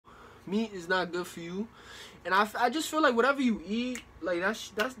meat is not good for you. And I just feel like whatever you eat, like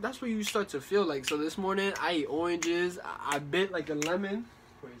that's what you start to feel like. So this morning I ate oranges. I bit like a lemon.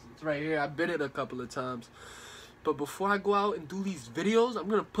 Where is it? It's right here. I bit it a couple of times. But before I go out and do these videos, I'm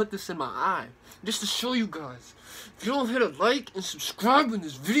gonna put this in my eye just to show you guys. If you don't hit a like and subscribe in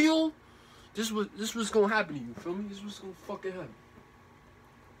this video, this was gonna happen to you. Feel me? This was gonna fucking happen.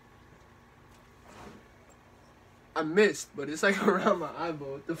 I missed, but it's like around my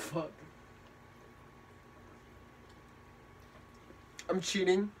eyeball. What the fuck? I'm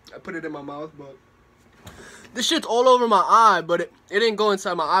cheating. I put it in my mouth, but this shit's all over my eye, but it didn't go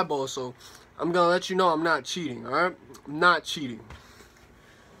inside my eyeball, so I'm gonna let you know I'm not cheating, alright? I'm not cheating.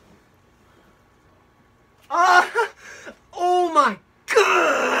 Oh my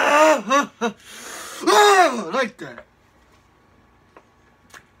god! I like that.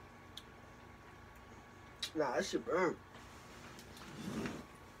 Nah, that shit burn.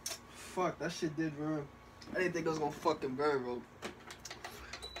 Fuck, that shit did burn. I didn't think it was gonna fucking burn, bro.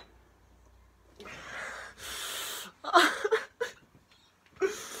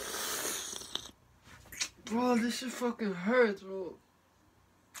 Bro, this shit fucking hurts, bro.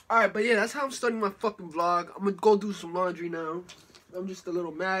 Alright, but yeah, that's how I'm starting my fucking vlog. I'm gonna go do some laundry now. I'm just a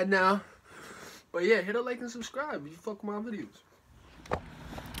little mad now. But yeah, hit a like and subscribe if you fuck with my videos.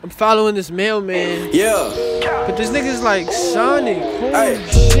 I'm following this mailman. Yeah. But this nigga's like Sonic. Holy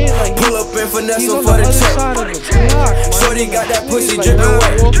shit. Like, pull up and finesse him for the check. Shorty got that pussy drippin'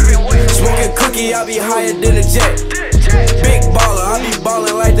 wet. Smoking cookie, I be higher than a jet. Big baller, I be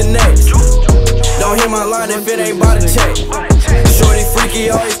ballin' like the Nets. Don't hit my line if it ain't by the check. Shorty freaky,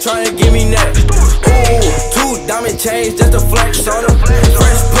 always tryna give me neck. Ooh, 2 diamond chains just to flex on them.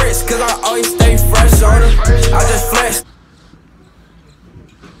 Fresh bricks, cause I always stay fresh on them. I just flex.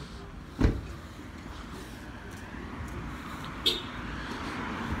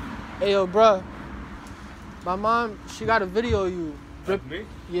 Hey yo, bruh. My mom, she got a video of you. Me?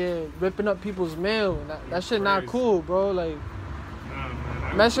 Yeah, ripping up people's mail. That shit not cool, bro. Like, nah,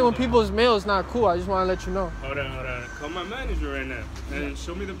 man, messing with people's mail is not cool. I just want to let you know. Hold on. Call my manager right now and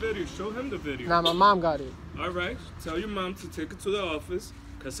show me the video. Show him the video. Nah, my mom got it. All right. Tell your mom to take it to the office,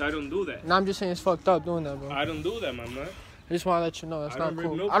 because I don't do that. Nah, I'm just saying it's fucked up doing that, bro. I don't do that, my man. I just want to let you know. That's not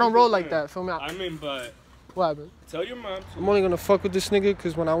cool. No, I don't roll like that, feel me? I mean, but... What happened? Tell your mom to... I'm only going to fuck with this nigga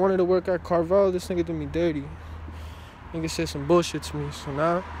because when I wanted to work at Carvel, this nigga did me dirty. Nigga said some bullshit to me, so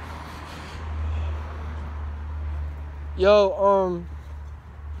now... Yo,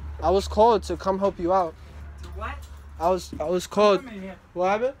 I was called to come help you out. To what? I was called... Come in here. What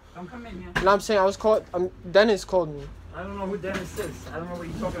happened? Don't come in here. No, I'm saying I was called... Dennis called me. I don't know who Dennis is. I don't know what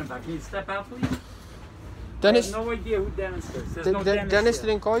you're talking about. Can you step out, please? Dennis... I have no idea who Dennis is. There's no Dennis Dennis here.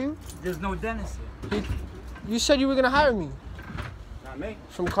 didn't call you? There's no Dennis here. You said you were going to hire me. Not me.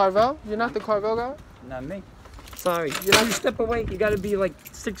 From Carvel? You're not the Carvel guy? Not me. Sorry. You know, you step away. You got to be like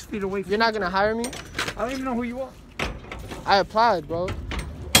 6 feet away from You're not going to hire me? I don't even know who you are. I applied, bro.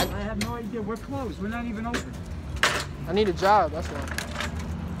 I have no idea. We're closed. We're not even open. I need a job, that's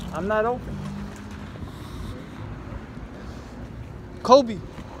why. I'm not open. Kobe.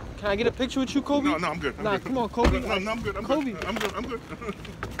 Can I get a picture with you, Kobe? No, I'm good. Nah, come on, Kobe. No, I'm good. Kobe. I'm good.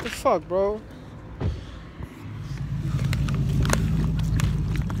 What the fuck, bro?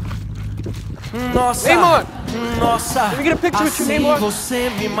 Nossa, Neymar! nossa. Let me get a picture with you, Assim Neymar. você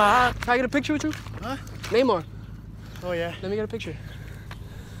me mata. Can I get a picture with you? Huh? Neymar. Oh, yeah. Let me get a picture.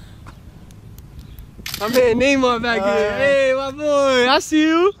 I'm hitting Neymar back here. Hey, my boy. I see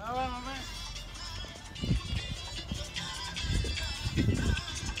you.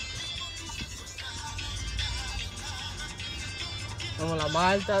 Como la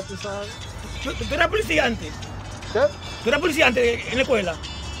Malta, tú sabes. ¿Tú eras policía antes? ¿Qué? ¿Tú eras policía antes en la escuela?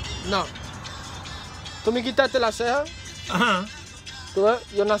 No. ¿Tú me quitaste la ceja? Ajá. ¿Tú ves?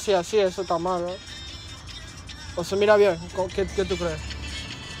 Yo nací así, eso está mal, ¿no? O se mira bien. ¿Qué tú crees?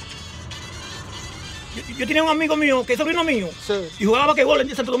 Yo tenía un amigo mío que es sobrino mío. Sí. Y jugaba basquetbol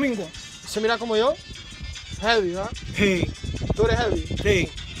en Santo Domingo. ¿Se mira como yo? Heavy, ¿verdad? Sí. ¿Tú eres heavy?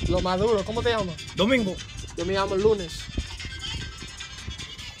 Sí. Lo más duro. ¿Cómo te llamas? Domingo. Yo me llamo Lunes.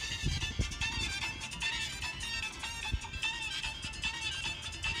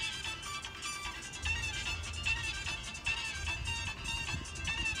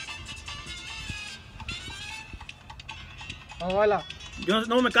 Vamos a bailar. Yo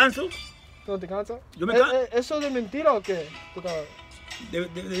no me canso. ¿Tú no te cansas? Yo me canso. ¿Eso de mentira o qué?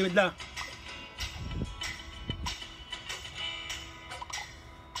 De verdad.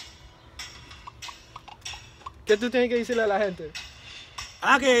 ¿Qué tú tienes que decirle a la gente?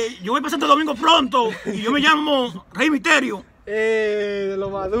 Ah, que yo voy para Santo Domingo pronto y yo me llamo Rey Misterio. De lo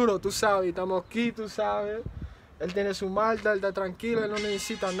más duro, tú sabes. Estamos aquí, tú sabes. Él tiene su malta, él está tranquilo, él no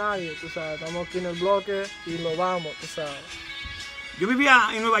necesita a nadie, tú sabes. Estamos aquí en el bloque y lo vamos, tú sabes. Yo vivía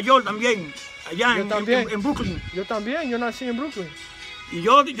en Nueva York también, allá Yo también. en Brooklyn. Yo también, yo nací en Brooklyn. Y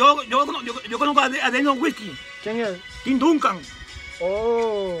yo conozco a Daniel Whiskey, ¿Quién es? Tim Duncan,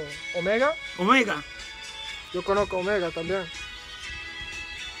 Oh, Omega. Omega. Yo conozco a Omega también.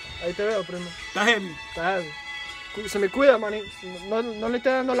 Ahí te veo, primo. Está heavy. Está heavy. Se me cuida, maní. No le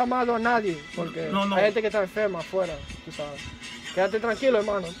estés dando la mano a nadie, porque No. hay gente que está enferma afuera, tú sabes. Quédate tranquilo,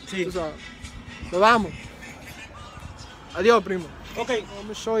 hermano. Sí. Tú sabes. Nos vamos. Adiós, primo. Ok. I'm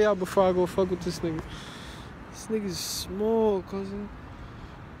gonna show y'all before I go fuck with this nigga. This nigga's small, cousin.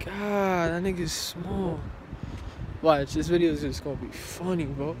 God, that nigga's small. Watch, this video is just gonna be funny,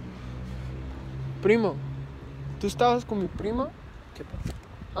 bro. Primo, ¿tú estabas con mi prima? ¿Qué pasa?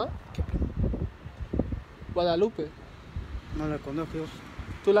 ¿Ah? ¿Qué prima? Guadalupe. No la conozco yo.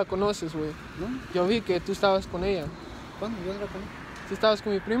 Tú la conoces, güey. ¿No? Yo vi que tú estabas con ella. ¿Cuándo? Yo no la conozco. ¿Tú estabas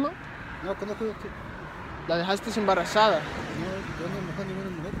con mi prima? No conozco yo. La dejaste embarazada. No, yo no embarazaba a ninguna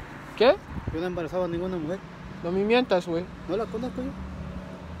mujer. ¿Qué? Yo no embarazaba a ninguna mujer. No me mientas, güey. No la conozco yo.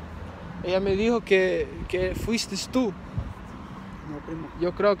 Ella me dijo que fuiste tú. No, primo.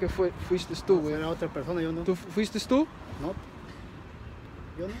 Yo creo que fuiste tú, güey. Era otra persona, yo no. ¿Tú fuiste tú? No.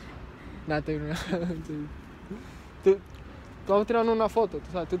 Yo no. Nada, tú vamos tirando una foto, tú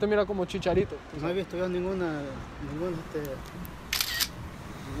sabes, tú te miras como Chicharito. tú No he sabes. visto yo ninguna mujer.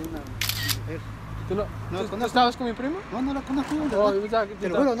 ¿Tú, no, No, ¿tú conozco. estabas con mi prima? No, no la conozco yo. de Oh, verdad. yo pensaba que Te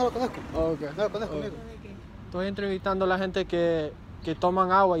lo juro, no la conozco. Oh, ok. No la conozco, Oh. amigo. Estoy entrevistando a la gente que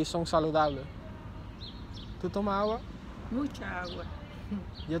toman agua y son saludables. ¿Tú tomas agua? Mucha agua.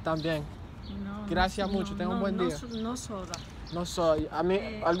 Yo también. No, Gracias mucho, tenga un buen día. No soda. No soy. A mí,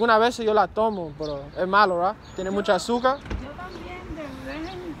 algunas veces yo la tomo, pero es malo, ¿verdad? Tiene mucha azúcar. Yo también de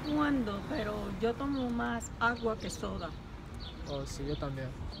vez en cuando, pero yo tomo más agua que soda. Oh, sí, yo también.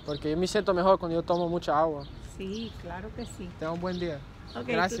 Porque yo me siento mejor cuando yo tomo mucha agua. Sí, claro que sí. Tenga un buen día. Ok,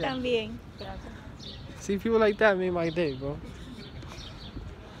 Gracias. tú también. Gracias. See, people like that made my day, bro.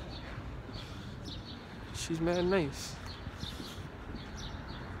 She's mad nice.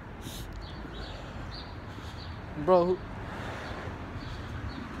 Bro,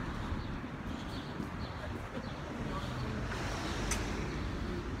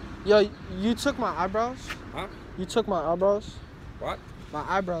 yo, you took my eyebrows? Huh? You took my eyebrows? What? My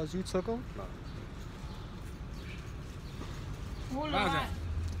eyebrows, you took them?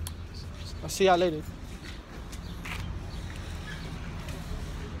 I'll see y'all later.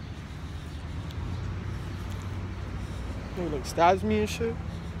 Nigga like stabs me and shit.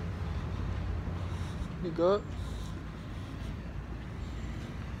 You good?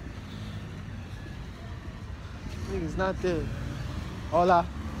 Nigga's not there. Hola.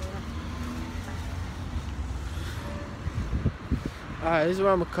 Alright, this is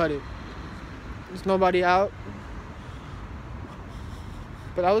where I'm gonna cut it. There's nobody out.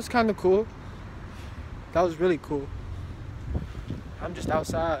 But that was kind of cool. That was really cool. I'm just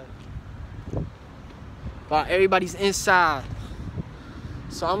outside. But everybody's inside.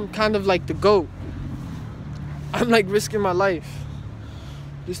 So I'm kind of like the GOAT. I'm like risking my life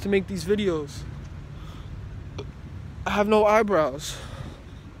just to make these videos. I have no eyebrows.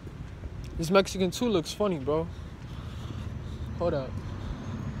 This Mexican too looks funny, bro. Hold up.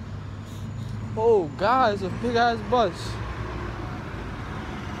 Oh, God, it's a big ass bus.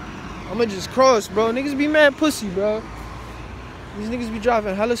 I'ma just cross, bro. Niggas be mad pussy, bro. These niggas be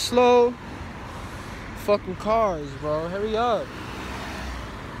driving hella slow. Fucking cars, bro. Hurry up.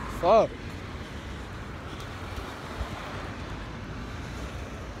 Fuck.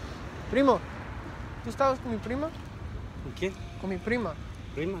 Primo, ¿tú estabas con mi prima? ¿Con quién? Con mi prima.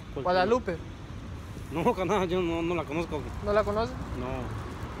 Prima. ¿Cuál Guadalupe. prima? No, canal, yo no la conozco. ¿No la conoces?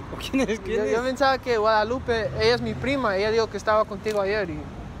 No. ¿Quién es? ¿Quién Yo pensaba que Guadalupe, ella es mi prima. Ella dijo que estaba contigo ayer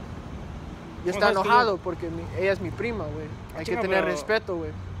y está sabes que enojado porque ella es mi prima, güey. Hay que Chica, tener pero- respeto,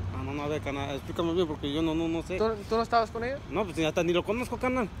 güey. No, a ver, canal, explícame bien porque yo no sé. ¿Tú no estabas con ella? No, pues hasta ni lo conozco,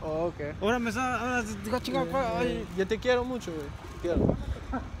 canal. Oh, ok. Ahora me está, ahora digo, chica, ay. Yo te quiero mucho, güey. Te quiero.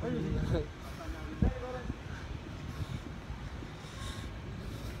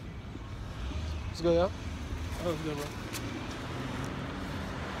 Let's go, yo. Oh, let's go, bro.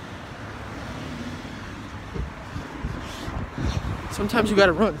 Sometimes you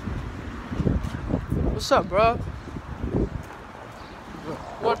gotta run. What's up, bro? You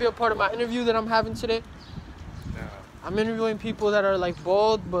wanna be a part of my interview that I'm having today? No. I'm interviewing people that are like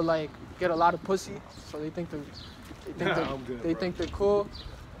bald, but like get a lot of pussy, so they think they're I'm good, they bro. think they're cool.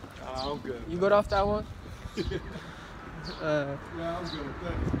 I'm good. You good off that one? Yeah, I'm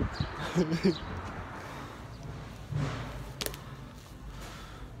good.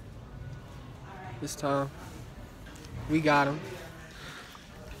 This time, we got him.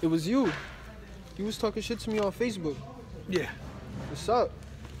 It was you. You was talking shit to me on Facebook. Yeah. What's up?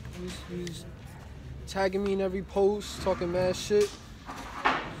 You was tagging me in every post, talking mad shit.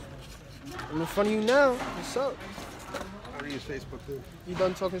 I'm in front of you now. What's up? I don't use Facebook, dude. You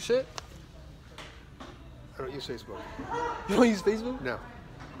done talking shit? I don't use Facebook. You don't use Facebook? No.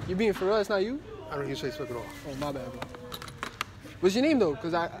 You being for real? It's not you? I don't use Facebook at all. Oh, my bad, bro. What's your name, though?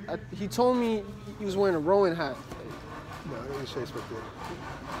 Because he told me he was wearing a rowing hat. No, I don't use Facebook, dude.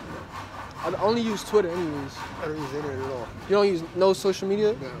 I only use Twitter anyways. I don't use the internet at all. You don't use no social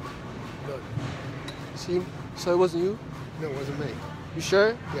media? No. None. See? So it wasn't you? No, it wasn't me. You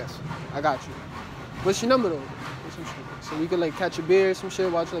sure? Yes. I got you. What's your number, though? What's some shit? So we could, like, catch a beer, some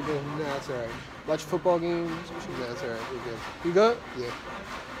shit, watch, like, No, that's all right. watch a football game, some shit. No, that's all right. We're good. You good? Yeah.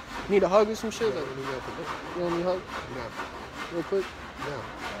 Need a hug or some shit? No, Like, I don't need nothing. you don't need a hug? No. Real quick? No.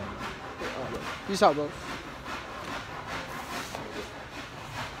 Peace out, bro.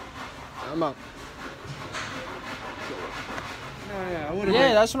 I'm out.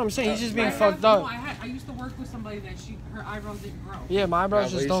 Yeah, that's what I'm saying. He's just being fucked up. I used to work with somebody that her eyebrows didn't grow. Yeah, my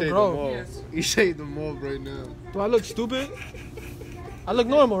eyebrows just don't grow. Yes. You shaved them all right now. Do I look stupid? I look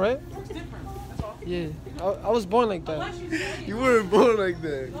normal, right? It's different. That's all. Yeah. I was born like that. You weren't born like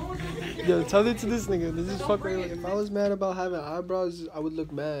that. Yo, tell it to this nigga. This is fucking. Like, if I was mad about having eyebrows, I would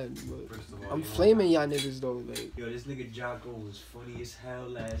look mad. But I'm flaming y'all niggas though. Like, yo, this nigga Jocko was funny as hell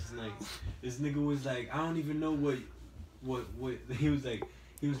last night. This nigga was like, I don't even know what he was like.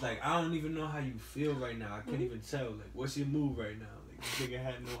 He was like, I don't even know how you feel right now. I can't even tell. Like, what's your mood right now? Like, this nigga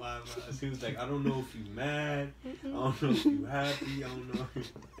had no eyebrows. He was like, I don't know if you mad. I don't know if you happy. I don't know.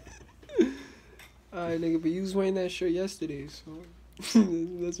 alright, nigga, but you was wearing that shirt yesterday, so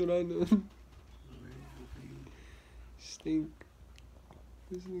that's what I know. Stink.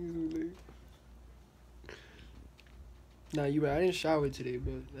 This nigga's like. Nah, you right. I didn't shower today,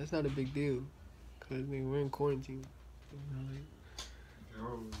 but that's not a big deal. Cause nigga, we're in quarantine.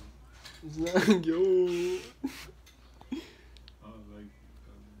 It's not yo.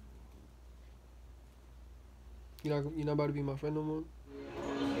 You're not about to be my friend no more?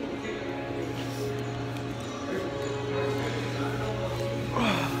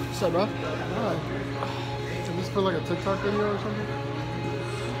 What's up, bro? Is this for like a TikTok video or something?